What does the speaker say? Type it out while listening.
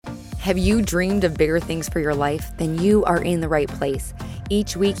Have you dreamed of bigger things for your life? Then you are in the right place.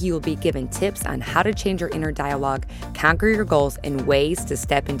 Each week, you will be given tips on how to change your inner dialogue, conquer your goals, and ways to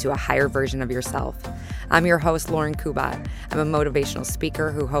step into a higher version of yourself. I'm your host, Lauren Kubat. I'm a motivational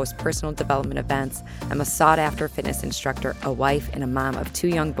speaker who hosts personal development events. I'm a sought-after fitness instructor, a wife, and a mom of 2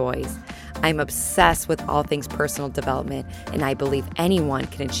 young boys. I'm obsessed with all things personal development, and I believe anyone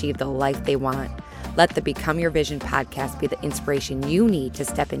can achieve the life they want. Let the Become Your Vision podcast be the inspiration you need to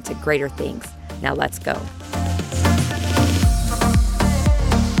step into greater things. Now let's go.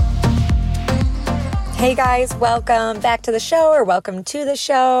 Hey guys, welcome back to the show, or welcome to the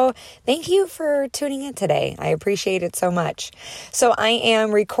show. Thank you for tuning in today. I appreciate it so much. So I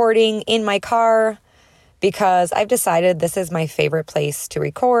am recording in my car because I've decided this is my favorite place to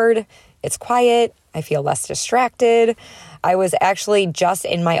record. It's quiet. I feel less distracted. I was actually just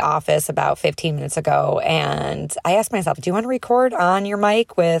in my office about 15 minutes ago, and I asked myself, do you want to record on your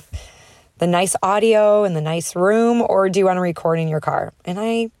mic with the nice audio and the nice room, or do you want to record in your car? And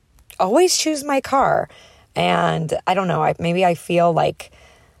I always choose my car. And I don't know, maybe I feel like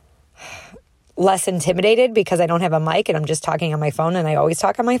less intimidated because I don't have a mic and I'm just talking on my phone, and I always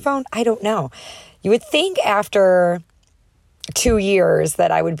talk on my phone. I don't know. You would think after 2 years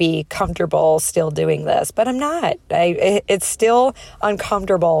that I would be comfortable still doing this, but I'm not. It's still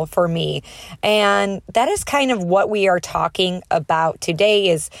uncomfortable for me. And that is kind of what we are talking about today,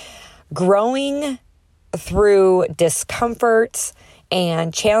 is growing through discomfort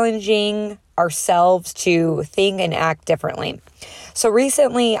and challenging ourselves to think and act differently. So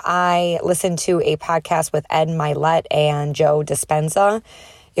recently I listened to a podcast with Ed Mylett and Joe Dispenza.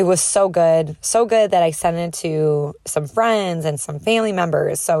 It was so good that I sent it to some friends and some family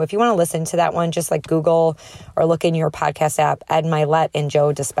members. So if you want to listen to that one, just like Google or look in your podcast app, Ed Mylett and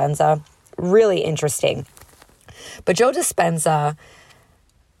Joe Dispenza. Really interesting. But Joe Dispenza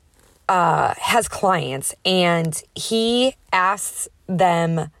has clients, and he asks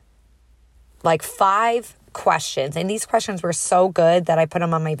them like 5 questions. And these questions were so good that I put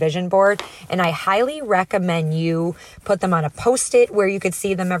them on my vision board, and I highly recommend you put them on a Post-it where you could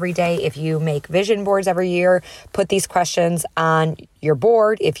see them every day. If you make vision boards every year, put these questions on your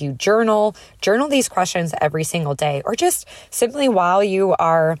board. If you journal these questions every single day, or just simply while you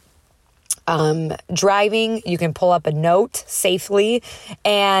are driving, you can pull up a note safely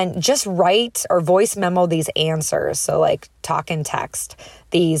and just write or voice memo these answers. So like talk and text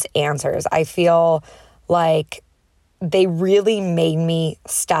these answers. I feel like they really made me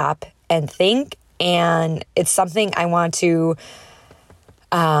stop and think, and it's something I want to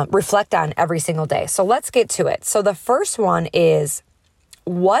reflect on every single day. So let's get to it. So the first one is,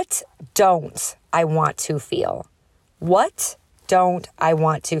 what don't I want to feel? What don't I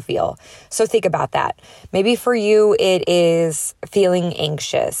want to feel? So think about that. Maybe for you, it is feeling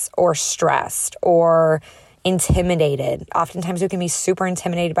anxious or stressed or intimidated. Oftentimes we can be super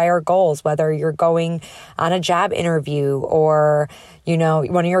intimidated by our goals, whether you're going on a job interview, or,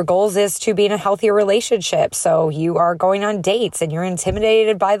 one of your goals is to be in a healthier relationship. So you are going on dates and you're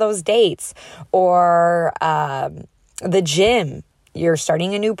intimidated by those dates, or the gym. You're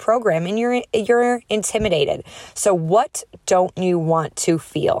starting a new program and you're intimidated. So what don't you want to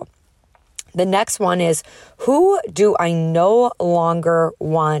feel? The next one is, who do I no longer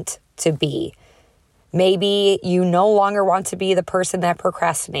want to be? Maybe you no longer want to be the person that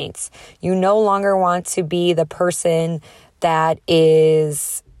procrastinates. You no longer want to be the person that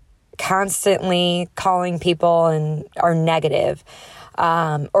is constantly calling people and are negative,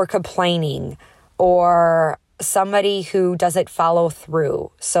 or complaining, or somebody who doesn't follow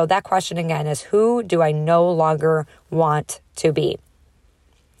through. So that question again is, who do I no longer want to be?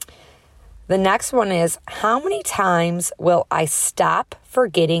 The next one is, how many times will I stop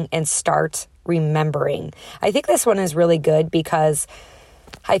forgetting and start remembering? I think this one is really good because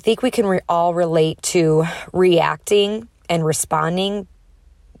I think we can all relate to reacting and responding,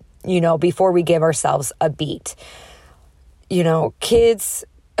 before we give ourselves a beat. Kids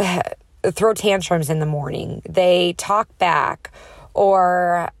throw tantrums in the morning. They talk back,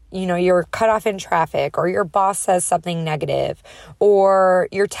 or, you're cut off in traffic, or your boss says something negative, or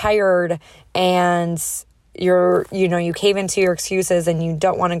you're tired and you cave into your excuses and you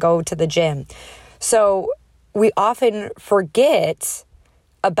don't want to go to the gym. So we often forget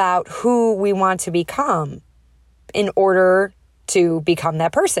about who we want to become in order to become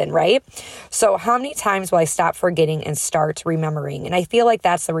that person, right? So how many times will I stop forgetting and start remembering? And I feel like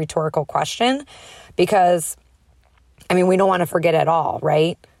that's the rhetorical question, because, we don't want to forget at all,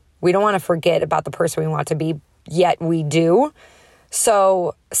 right? We don't want to forget about the person we want to be, yet we do.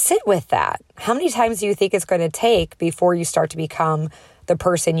 So sit with that. How many times do you think it's going to take before you start to become the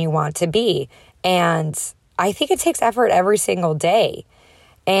person you want to be. And I think it takes effort every single day.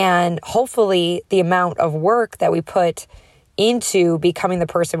 And hopefully the amount of work that we put into becoming the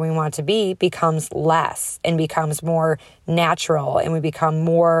person we want to be becomes less and becomes more natural, and we become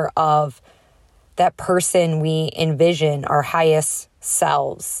more of that person we envision, our highest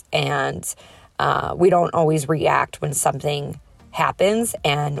selves. And we don't always react when something happens,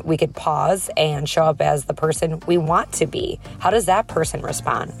 and we could pause and show up as the person we want to be. How does that person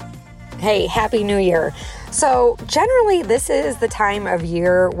respond? Hey, Happy New Year. So generally, this is the time of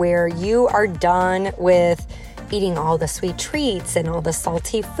year where you are done with eating all the sweet treats and all the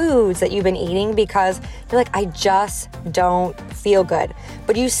salty foods that you've been eating because you're like, I just don't feel good.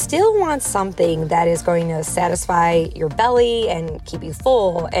 But you still want something that is going to satisfy your belly and keep you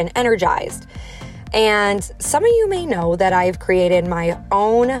full and energized. And some of you may know that I've created my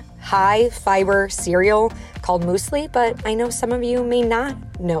own high fiber cereal called Muesli, but I know some of you may not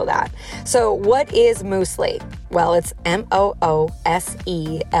know that. So what is Muesli? Well, it's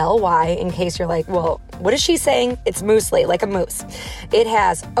Moosely, in case you're like, well, what is she saying? It's muesli, like a moose. It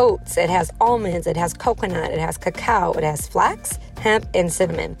has oats, it has almonds, it has coconut, it has cacao, it has flax, hemp, and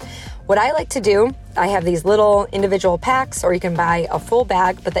cinnamon. What I like to do, I have these little individual packs, or you can buy a full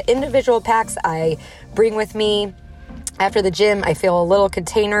bag, but the individual packs I bring with me after the gym. I fill a little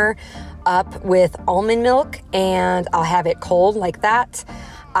container up with almond milk, and I'll have it cold like that.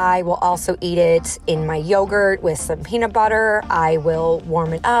 I will also eat it in my yogurt with some peanut butter. I will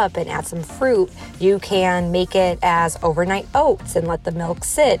warm it up and add some fruit. You can make it as overnight oats and let the milk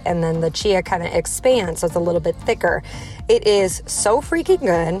sit, and then the chia kind of expands so it's a little bit thicker. It is so freaking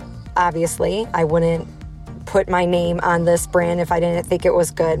good. Obviously, I wouldn't put my name on this brand if I didn't think it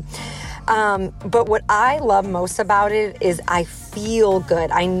was good. But what I love most about it is I feel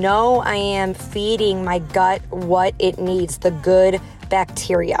good. I know I am feeding my gut what it needs, the good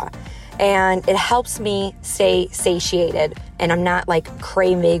bacteria, and it helps me stay satiated, and I'm not like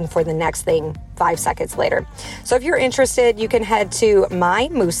craving for the next thing 5 seconds later. So if you're interested, you can head to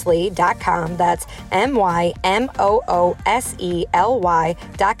mymoosely.com. That's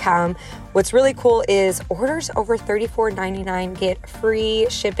MYMOOSELY.com. What's really cool is orders over $34.99 get free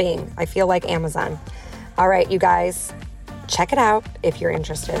shipping. I feel like Amazon. All right, you guys, check it out if you're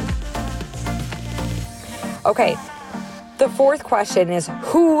interested. Okay. The fourth question is,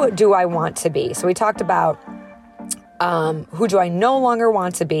 who do I want to be? So we talked about who do I no longer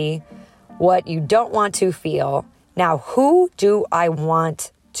want to be, what you don't want to feel. Now, who do I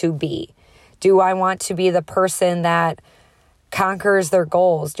want to be? Do I want to be the person that conquers their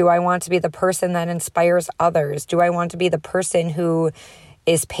goals? Do I want to be the person that inspires others? Do I want to be the person who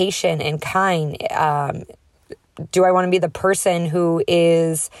is patient and kind? Do I want to be the person who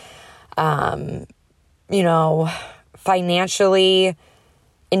is, financially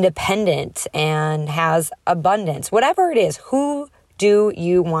independent and has abundance? Whatever it is, who do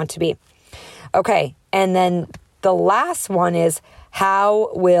you want to be? Okay, and then the last one is, how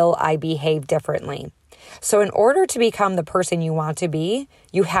will I behave differently? So in order to become the person you want to be,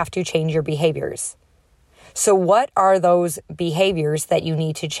 you have to change your behaviors. So what are those behaviors that you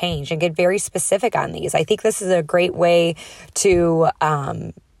need to change? And get very specific on these. I think this is a great way to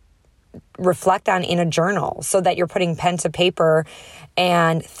reflect on in a journal, so that you're putting pen to paper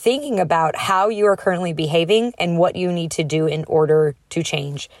and thinking about how you are currently behaving and what you need to do in order to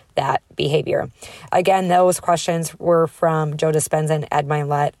change that behavior. Again, those questions were from Joe Dispenza and Ed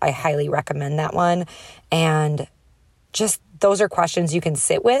Mylett. I highly recommend that one. And just those are questions you can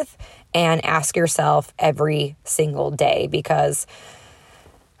sit with and ask yourself every single day, because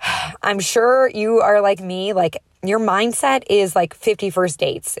I'm sure you are like me, like your mindset is like 50 First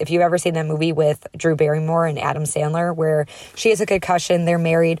Dates. If you've ever seen that movie with Drew Barrymore and Adam Sandler, where she has a concussion, they're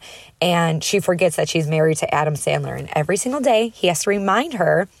married, and she forgets that she's married to Adam Sandler. And every single day, he has to remind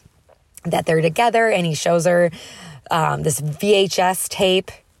her that they're together, and he shows her this VHS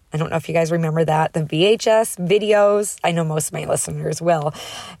tape. I don't know if you guys remember that, the VHS videos. I know most of my listeners will.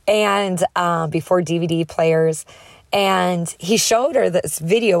 And before DVD players. And he showed her this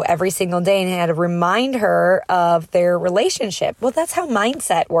video every single day and had to remind her of their relationship. Well, that's how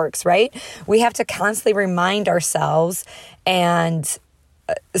mindset works, right? We have to constantly remind ourselves and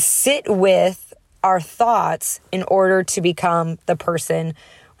sit with our thoughts in order to become the person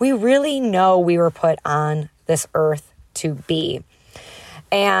we really know we were put on this earth to be.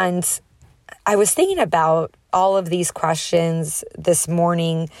 And I was thinking about all of these questions this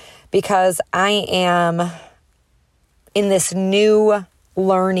morning because I am in this new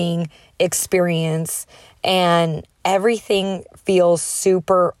learning experience, and everything feels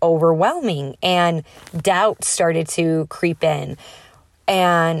super overwhelming, and doubt started to creep in.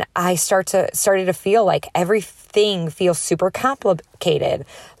 And I started to feel like everything feels super complicated.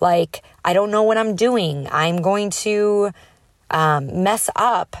 Like, I don't know what I'm doing. I'm going to mess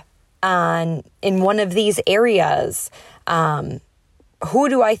up in one of these areas. Who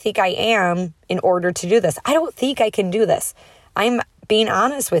do I think I am in order to do this? I don't think I can do this. I'm being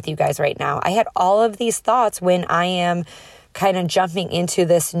honest with you guys right now. I had all of these thoughts when I am kind of jumping into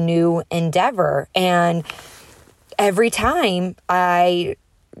this new endeavor. And every time I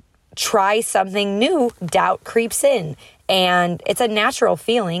try something new, doubt creeps in. And it's a natural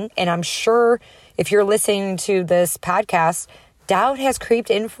feeling. And I'm sure if you're listening to this podcast, doubt has creeped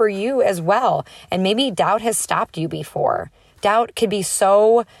in for you as well. And maybe doubt has stopped you before. Doubt can be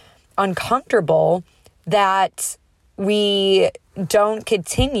so uncomfortable that we don't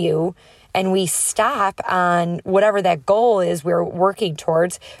continue and we stop on whatever that goal is we're working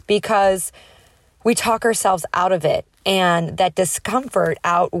towards because we talk ourselves out of it, and that discomfort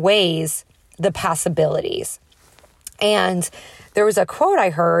outweighs the possibilities. And there was a quote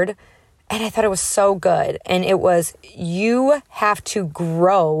I heard, and I thought it was so good. And it was, you have to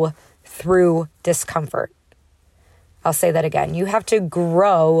grow through discomfort. I'll say that again. You have to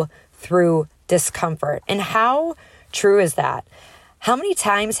grow through discomfort. And how true is that? How many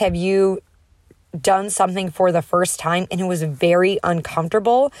times have you done something for the first time and it was very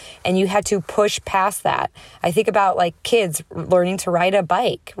uncomfortable and you had to push past that? I think about like kids learning to ride a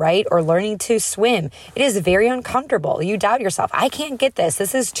bike, right? Or learning to swim. It is very uncomfortable. You doubt yourself. I can't get this.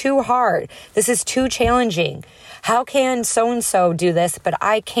 This is too hard. This is too challenging. How can so-and-so do this, but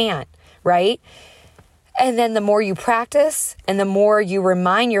I can't, right? And then the more you practice and the more you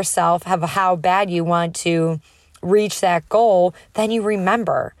remind yourself of how bad you want to reach that goal, then you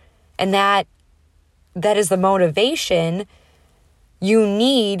remember. And that is the motivation you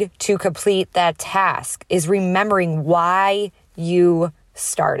need to complete that task, is remembering why you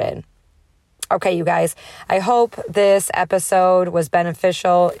started. Okay, you guys, I hope this episode was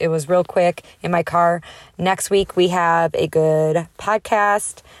beneficial. It was real quick in my car. Next week, we have a good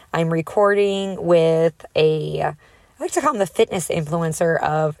podcast. I'm recording with I like to call him the fitness influencer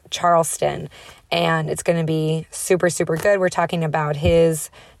of Charleston. And it's going to be super, super good. We're talking about his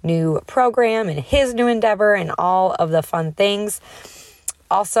new program and his new endeavor and all of the fun things.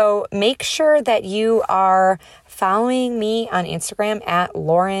 Also, make sure that you are following me on Instagram at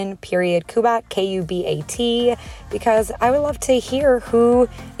Lauren.Kubat, Kubat, because I would love to hear who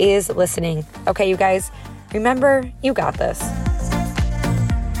is listening. Okay, you guys, remember, you got this.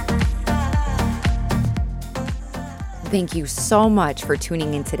 Thank you so much for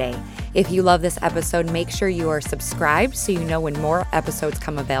tuning in today. If you love this episode, make sure you are subscribed so you know when more episodes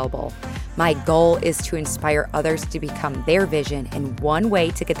come available. My goal is to inspire others to become their vision, and one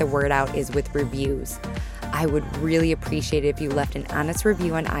way to get the word out is with reviews. I would really appreciate it if you left an honest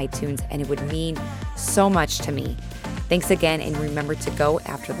review on iTunes, and it would mean so much to me. Thanks again, and remember to go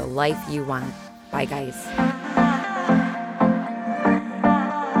after the life you want. Bye, guys.